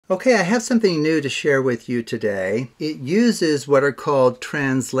Okay, I have something new to share with you today. It uses what are called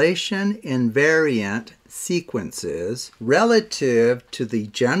translation-invariant sequences relative to the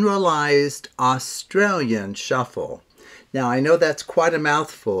generalized Australian shuffle. Now, I know that's quite a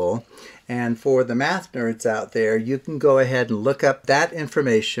mouthful, and for the math nerds out there, you can go ahead and look up that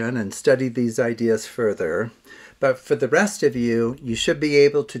information and study these ideas further. But for the rest of you, you should be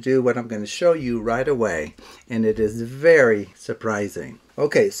able to do what I'm going to show you right away, and it is very surprising.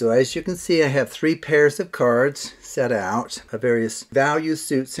 Okay, so as you can see, I have 3 pairs of cards set out of various values,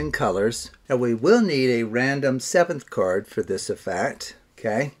 suits, and colors. Now we will need a random 7th card for this effect.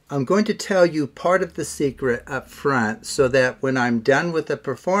 Okay, I'm going to tell you part of the secret up front so that when I'm done with the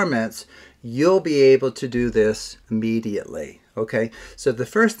performance, you'll be able to do this immediately. Okay, so the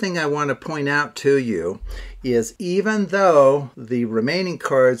first thing I want to point out to you is even though the remaining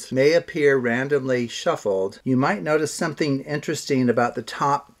cards may appear randomly shuffled, you might notice something interesting about the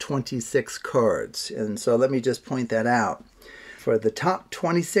top 26 cards. And so let me just point that out. For the top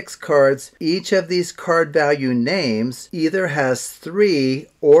 26 cards, each of these card value names either has 3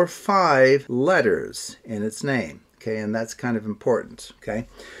 or 5 letters in its name. Okay, and that's kind of important. Okay,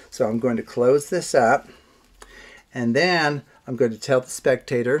 so I'm going to close this up, and then I'm going to tell the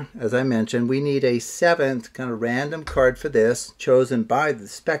spectator, as I mentioned, we need a 7th kind of random card for this, chosen by the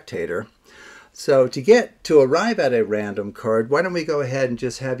spectator. So to arrive at a random card, why don't we go ahead and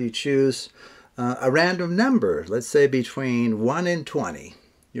just have you choose a random number, let's say between 1 and 20,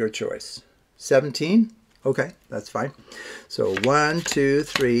 your choice. 17? Okay, that's fine. So 1, 2,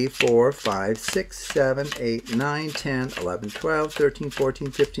 3, 4, 5, 6, 7, 8, 9, 10, 11, 12, 13,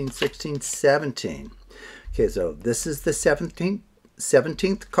 14, 15, 16, 17. Okay, so this is the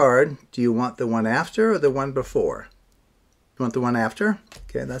 17th card. Do you want the one after or the one before? You want the one after?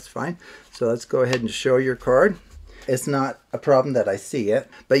 Okay, that's fine. So let's go ahead and show your card. It's not a problem that I see it,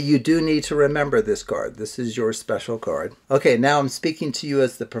 but you do need to remember this card. This is your special card. Okay, now I'm speaking to you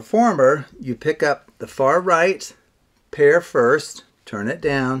as the performer. You pick up the far right pair first, turn it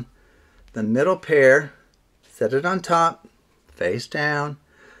down, the middle pair, set it on top, face down,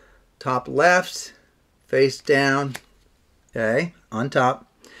 top left, face down, okay, on top,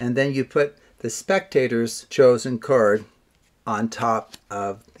 and then you put the spectator's chosen card on top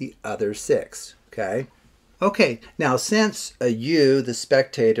of the other 6, okay? Okay, now since you, the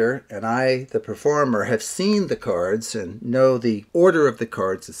spectator, and I, the performer, have seen the cards and know the order of the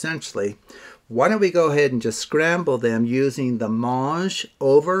cards essentially, why don't we go ahead and just scramble them using the mange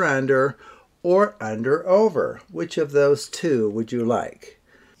over-under or under-over? Which of those two would you like?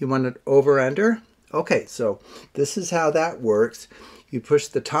 You want it over-under? Okay, so this is how that works. You push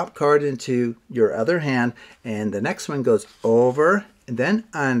the top card into your other hand, and the next one goes over, and then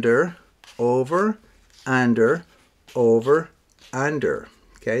under, over, under, over, under.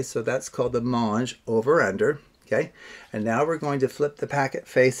 Okay, so that's called the mange over under. Okay, and now we're going to flip the packet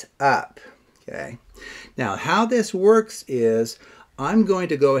face up. Okay, now how this works is I'm going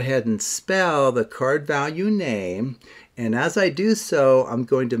to go ahead and spell the card value name, and as I do so, I'm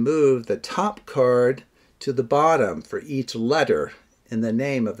going to move the top card to the bottom for each letter in the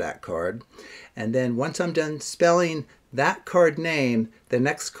name of that card. And then once I'm done spelling that card name, the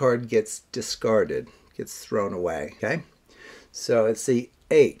next card gets discarded, gets thrown away. Okay, so it's the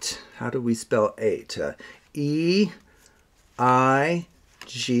 8. How do we spell 8? E-I-G-H-T.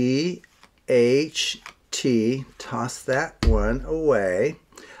 Toss that one away.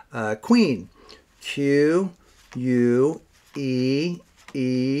 Queen. Q-U-E-E-N.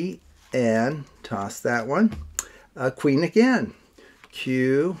 Toss that one. Queen again.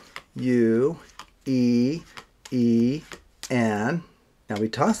 Q-U-E-E-N. Now we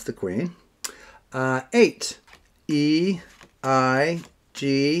toss the queen. 8. E-I-G-H-T.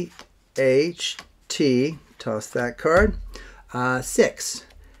 Toss that card. 6.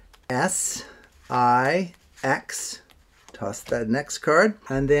 S-I-X. Toss that next card.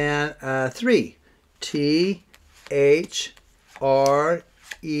 And then 3. T-H-R-E-E.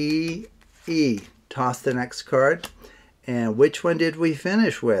 Toss the next card. And which one did we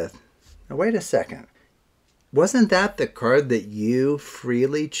finish with? Now wait a second. Wasn't that the card that you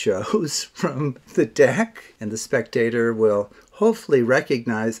freely chose from the deck? And the spectator will hopefully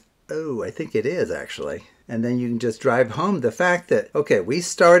recognize, oh, I think it is actually. And then you can just drive home the fact that, okay, we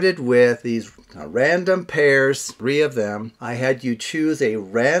started with these random pairs, 3 of them. I had you choose a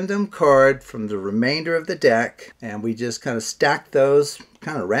random card from the remainder of the deck, and we just kind of stacked those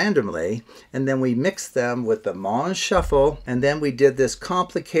kind of randomly, and then we mixed them with the Mange Shuffle, and then we did this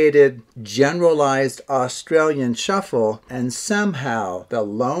complicated generalized Australian shuffle, and somehow the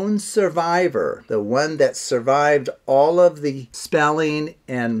lone survivor, the one that survived all of the spelling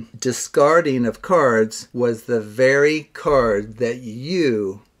and discarding of cards, was the very card that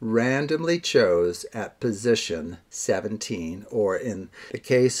you randomly chose at position 17, or in the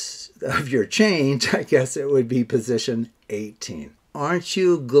case of your change, I guess it would be position 18. Aren't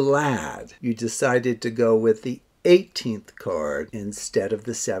you glad you decided to go with the 18th card instead of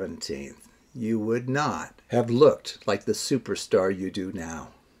the 17th? You would not have looked like the superstar you do now.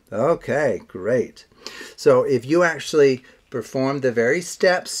 Okay, great. So if you actually perform the very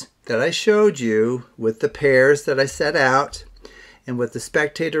steps that I showed you with the pairs that I set out, and with the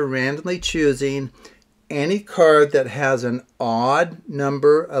spectator randomly choosing any card that has an odd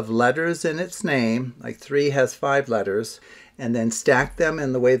number of letters in its name, like 3 has 5 letters, and then stack them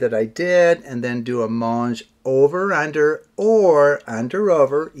in the way that I did, and then do a mange over, under, or under,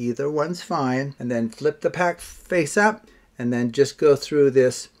 over, either one's fine, and then flip the pack face up, and then just go through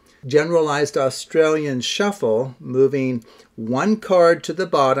this generalized Australian shuffle, moving one card to the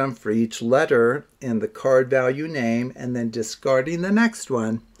bottom for each letter in the card value name, and then discarding the next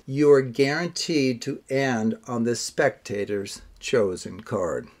one, you are guaranteed to end on the spectator's chosen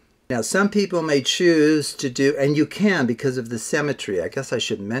card. Now, some people may choose to do, and you can because of the symmetry. I guess I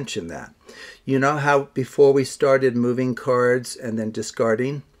should mention that. You know how before we started moving cards and then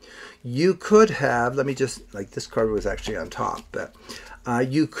discarding, you could have, let me just, like this card was actually on top, but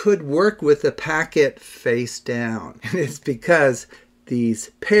you could work with the packet face down. And it's because these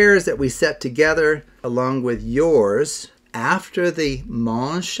pairs that we set together along with yours, after the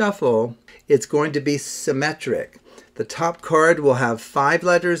Mange Shuffle, it's going to be symmetric. The top card will have 5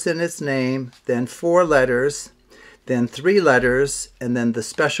 letters in its name, then 4 letters, then 3 letters, and then the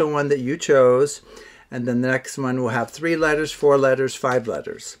special one that you chose. And then the next one will have 3 letters, 4 letters, 5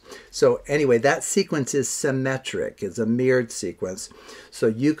 letters. So anyway, that sequence is symmetric. It's a mirrored sequence. So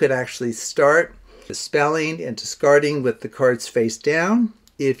you could actually start spelling and discarding with the cards face down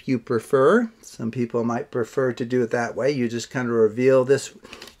if you prefer. Some people might prefer to do it that way. You just kind of reveal this,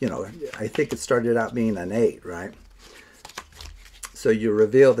 you know, I think it started out being an 8, right? So you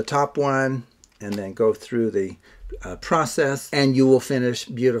reveal the top one and then go through the process, and you will finish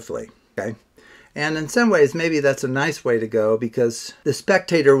beautifully, okay? And in some ways, maybe that's a nice way to go, because the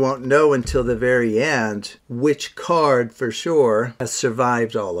spectator won't know until the very end which card for sure has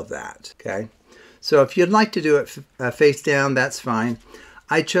survived all of that, okay? So if you'd like to do it face down, that's fine.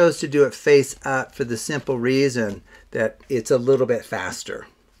 I chose to do it face up for the simple reason that it's a little bit faster,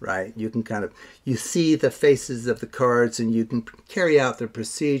 right? You can kind of, you see the faces of the cards and you can carry out the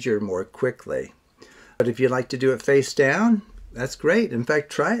procedure more quickly. But if you'd like to do it face down, that's great. In fact,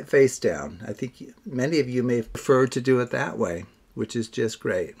 try it face down. I think many of you may prefer to do it that way, which is just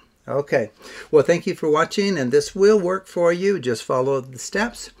great. Okay, well, thank you for watching, and this will work for you. Just follow the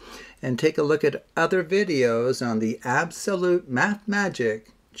steps and take a look at other videos on the Absolute Math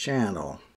Magic channel.